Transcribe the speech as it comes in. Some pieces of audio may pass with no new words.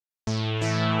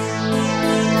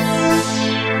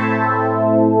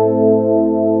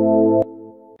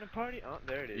party? Oh,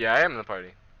 there it is. Yeah, I am in the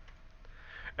party.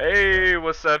 Hey,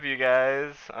 what's up, you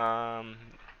guys?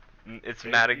 It's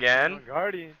Matt again,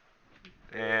 Guardian.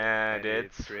 and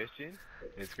it's Christian.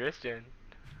 It's Christian.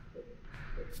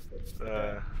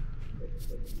 The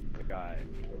guy.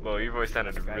 Well, your voice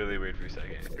sounded really weird for a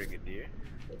second. Brigadier.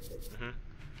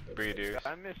 Brigadier.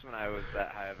 I miss when I was that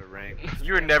high of a rank.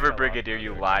 You were never Brigadier,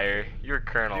 you liar. You were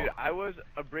Colonel. Dude, I was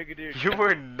a Brigadier. You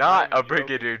were not a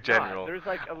Brigadier General. There's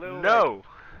like a little. No.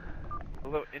 Like, a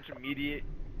little intermediate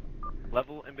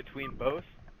level in between both.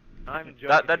 I'm joking.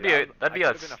 That'd be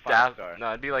a staff. No,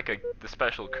 it'd be like the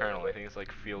special colonel. I think it's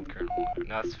like field colonel.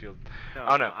 No, it's field. No,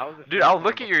 oh no, I was a dude, I'll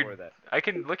look at your. I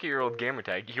can look at your old gamer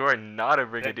tag. You are not a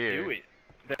Brigadier. Then do it.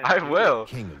 Then I do will.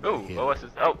 it. Oh, OS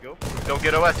is. Oh, don't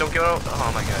get OS. Don't get OS.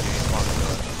 Oh my God, dude,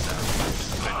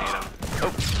 I need him.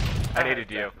 Oh, I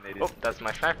needed you. Oh, that's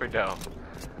my sniper dough.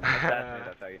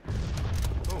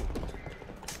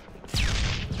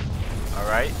 All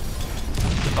right.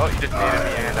 Oh, you just needed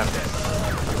me and I'm dead.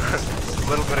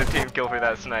 Little bit of team kill for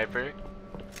that sniper.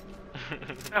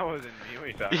 That wasn't me. What are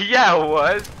you talking about? Yeah, it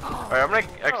was. Alright, I'm gonna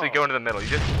actually go into the middle. You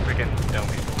just freaking know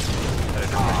me.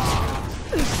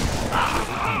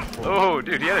 Oh,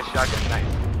 dude, he had a shotgun. Nice.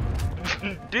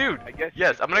 Dude,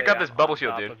 yes, I'm gonna grab this bubble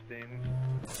shield, dude.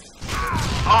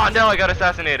 Oh no, I got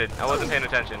assassinated. I wasn't paying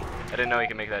attention. I didn't know he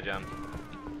could make that jump.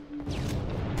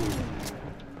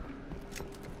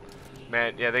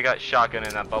 Man, yeah, they got shotgun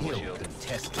in that bubble shield.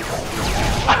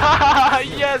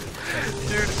 Yes!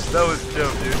 Dude, that was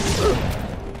dope, dude.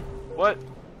 What?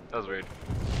 That was weird.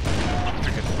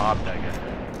 Freaking pop that guy.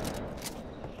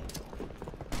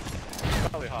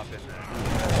 Probably hop in there.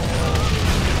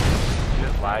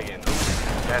 Just lagging.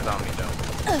 That's on me, though.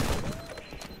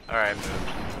 Alright, move.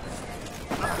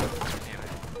 Damn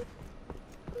it.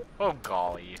 Oh,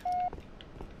 golly.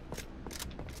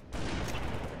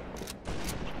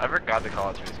 I forgot the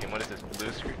callouts for this game. What is this?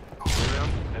 Blue screen? Blue room?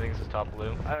 I think this is top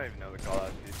blue. I don't even know the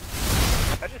callouts, dude.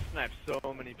 I just sniped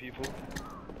so many people.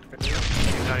 He's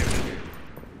not even here.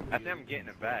 I think I'm getting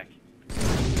it back.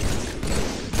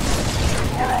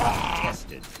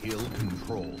 Tested kill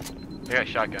control. They got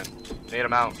shotgun. Made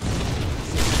him out. I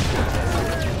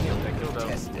killed him.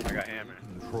 I got hammer.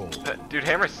 Control. Dude,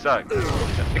 hammer sucks.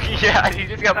 Yeah, he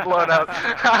just got blown up.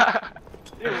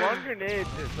 Dude, one grenade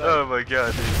just like, oh my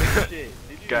God, dude. shit.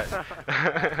 Did you Got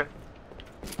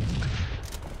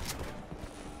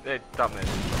Hey, stop it.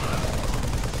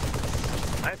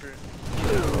 Sniper.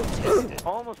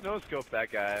 Almost no scope that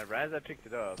guy. Right as I picked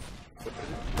it up. What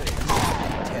did it say?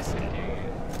 Tested.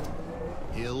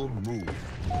 Hill move.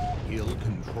 Hill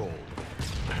control.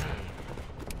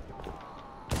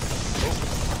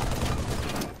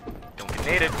 Don't get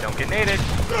naded. Don't get naded.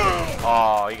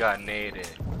 Oh, he got naded.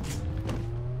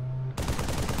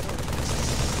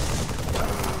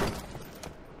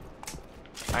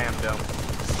 I am dumb.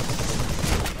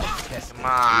 Come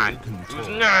on. Who's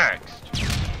next?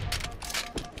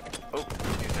 Oh,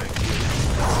 you're next.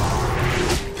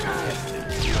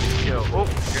 Yo, oh,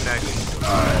 you're next.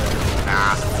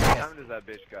 Nah. How time does that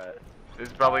bitch got? This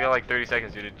is probably got like 30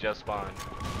 seconds, dude. It just spawned.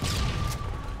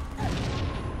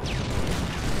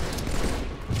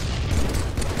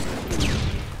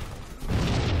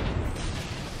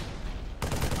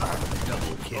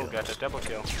 Double kill. Oh, got the double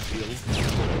kill.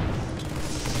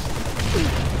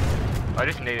 I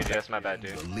just naded you. That's my bad,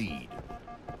 dude. The lead.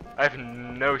 I have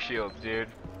no shields, dude.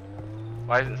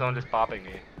 Why isn't someone just popping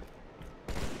me?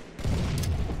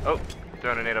 Oh,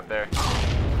 throwing a nade up there.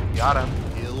 Got him.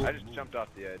 Hill. I just jumped off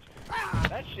the edge.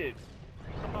 That shit.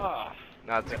 Ah.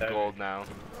 Now it's gold now.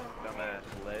 Dumbass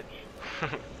ledge.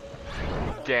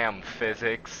 Damn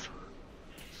physics.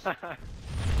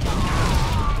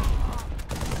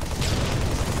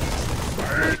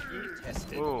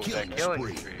 Tested. Ooh, Kill that killing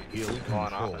spree. spree. Hill Going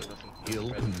control. on. Hill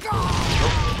control.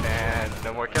 Oh, and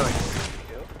no more killing.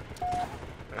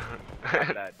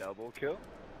 Got that double kill.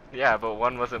 Yeah, but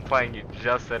one wasn't playing. You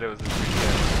just said it was a free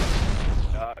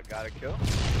Got a kill.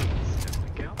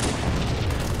 kill.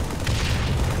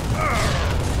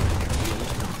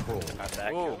 Got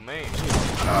that Oh kill. man. I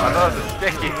thought it was a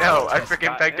sticky. No, I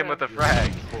freaking pegged him with a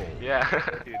frag. Yeah.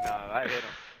 Dude, no, I hit him.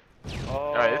 Oh,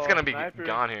 Alright, it's gonna be sniper.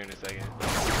 gone here in a second.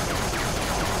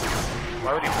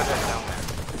 Why would you put that down there?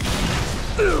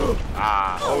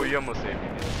 Ah, oh, you almost saved me.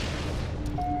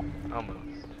 Almost.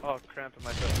 Oh, cramp in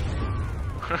my chest.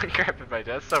 Crap in my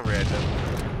chest. That's so random.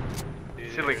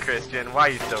 Dude. Silly Christian, why are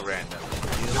you so random?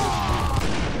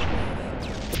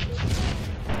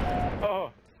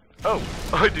 Oh. Oh,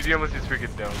 oh, did you almost just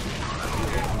freaking down?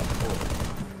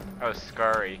 Oh,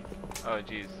 Scary. Oh,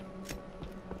 jeez.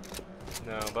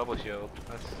 No, bubble shield.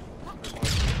 That's more.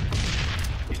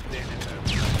 staying in there.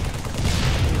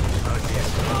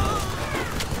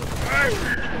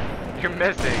 You're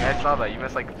missing. I saw that. You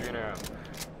missed like 3 in a row.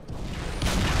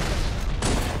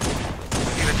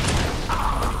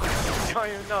 You don't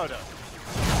even know though.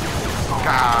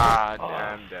 God,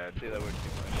 I'm dead. See, that worked too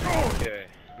much. Okay.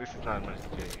 This is not much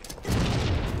J.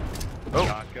 Oh,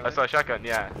 Shotgun. I saw a shotgun.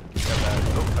 Yeah.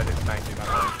 Oh, I did 19. Not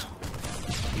bad.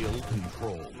 Hill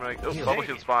control. I'm like, oh, bubble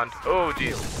shield spawned. Oh,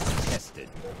 jeez. Tested.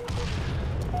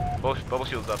 Bubble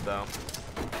shield's up though.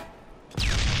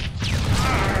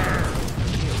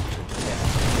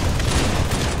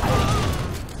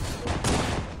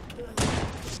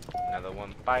 Another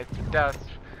one bites the dust,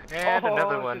 and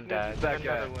another one dies. That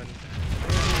Another guy. one.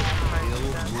 Hill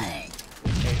move.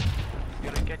 Hey,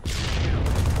 gonna get you.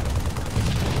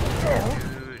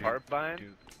 Heart bind?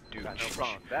 Got Got no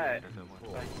problem with that. Another one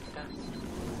bites the dust.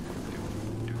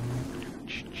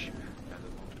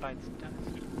 Another one bites the dust.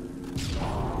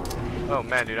 Oh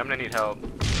man, dude, I'm gonna need help.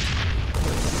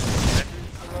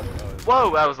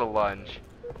 Whoa, that was a lunge.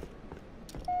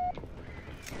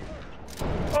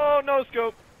 Oh, no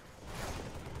scope.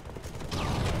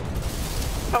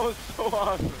 That was so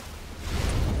awesome.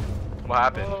 What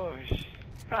happened? Oh,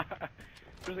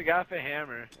 there's a guy with a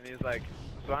hammer, and he's like,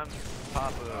 so I'm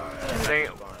top of the Dang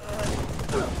it. barn.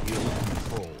 Hill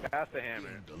control. Guy with the hammer.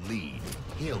 The lead.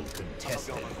 Hill I'm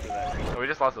contested. going for that. Oh, we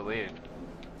just lost the lead.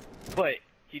 But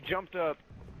he jumped up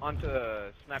onto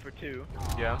Sniper 2,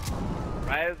 Yeah.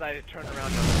 right as I turned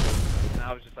around, and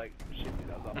I was just like, shit, dude,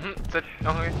 that was awesome. Sit.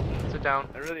 Okay. Sit down.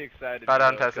 I'm really excited. Bow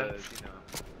down, because, peasants. you know.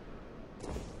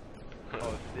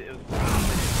 Oh, it was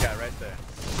this guy right there.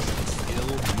 Hill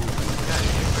move.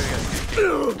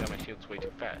 Yeah, my shield's way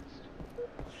too fast.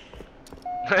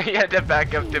 You had to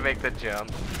back up to make the jump.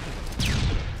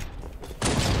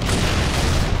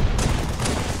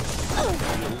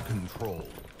 Hill control.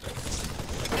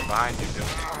 Behind you, dude.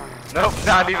 Nope,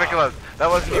 not even close. That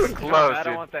wasn't even close, I don't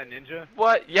dude. want that ninja.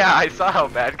 What? Yeah, I saw how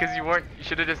bad because you weren't. You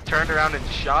should have just turned around and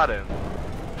shot him.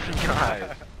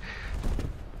 God.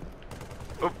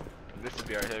 Oop. This would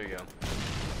be our. There we go.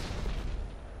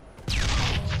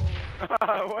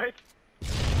 What?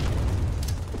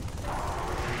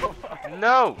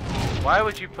 No. Why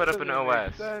would you put up an Doesn't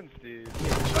OS? make sense, dude.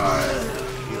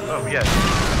 Oh yes.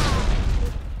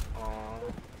 Aww.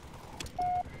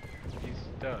 He's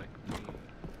stuck.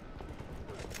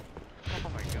 Oh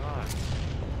my god.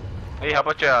 Hey, how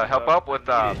about you help out with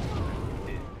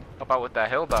help out with that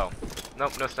hill though?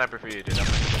 Nope, no sniper for you, dude.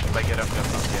 If I get up,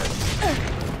 jump up yet.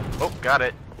 Oh, got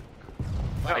it.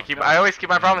 No, I always keep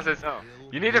my promises. No.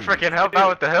 You need to freaking help out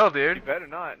with the hill, You dude. better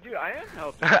not. Dude, I am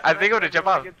helping. I think I'm gonna jump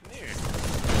off.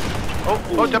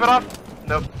 Oh, jump it off.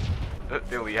 Nope.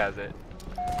 Billy has it.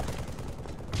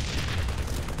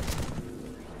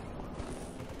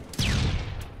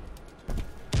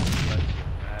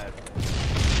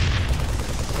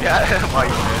 Yeah, why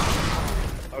you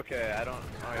Okay, I don't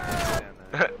understand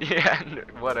that. missed? Yeah,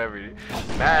 whatever.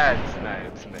 Mad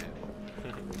Snipe Smith.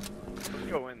 Let's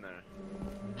go in there.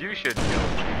 You should go.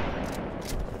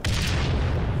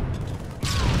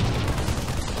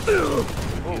 Hill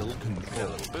control. Hill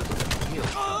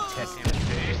contested.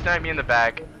 Did you snipe me in the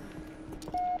back?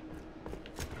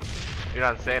 You're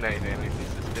not saying anything, makes me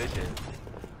suspicious.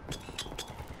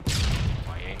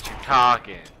 Why ain't you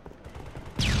talking?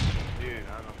 Dude,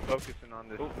 I'm focusing on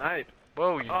this snipe.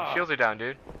 Whoa, your shields are down,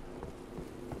 dude.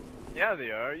 Yeah,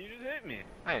 they are. You just hit me.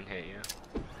 I didn't hit you.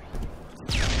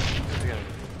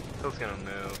 Hill's gonna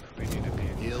move. We need to be.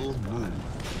 Hill move.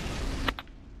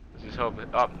 Just hope it.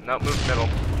 Oh, no, move middle.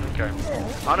 Okay. I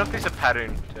don't know if there's a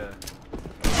pattern to.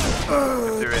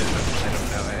 If there is, I don't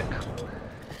know it.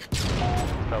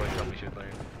 Probably something we should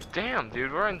learn. Damn,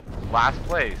 dude, we're in last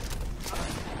place.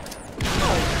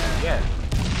 Yeah.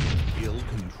 Hill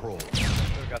control.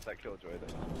 Still got that killjoy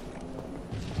though.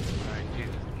 Alright,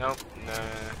 Jesus. Nope. Nah.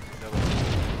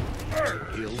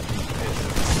 Hill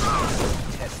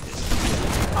contested.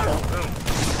 Boom.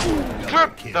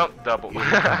 Trip! Nope, double.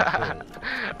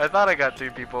 I thought I got 3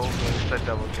 people, but it said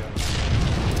double kill.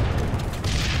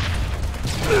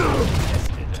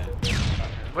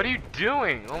 What are you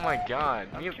doing? Oh my god.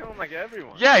 I'm killing like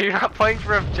everyone. Yeah, you're not playing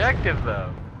for objective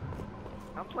though.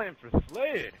 I'm playing for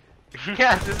Slayer.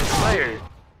 Yes, this is Slayer.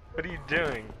 What are you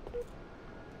doing?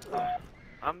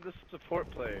 I'm the support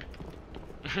player.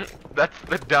 That's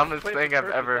the dumbest Play thing for I've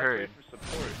purpose, ever I play heard. for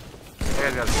support. You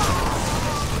guys Hill move.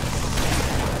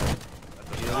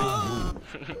 got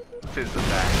This is a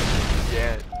fact.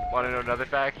 Yeah. Wanna know another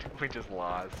fact? We just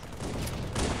lost.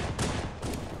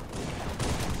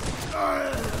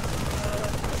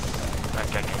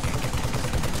 Okay.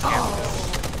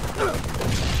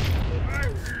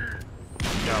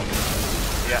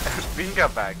 Yeah, we can go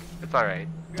back. It's alright.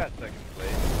 We got second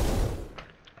place.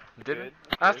 We did Good, it?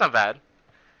 Oh, that's not bad.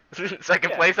 Second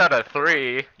Yeah. place out of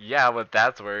 3. Yeah, what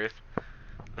that's worth.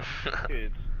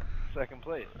 Dude, second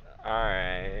place.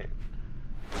 Alright.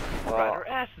 Ride Well, our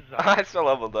asses off. I still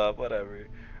leveled up, whatever.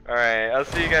 Alright, I'll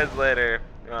see you guys later.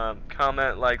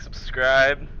 Comment, like,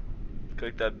 subscribe.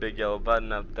 Click that big yellow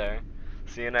button up there.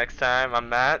 See you next time. I'm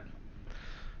Matt.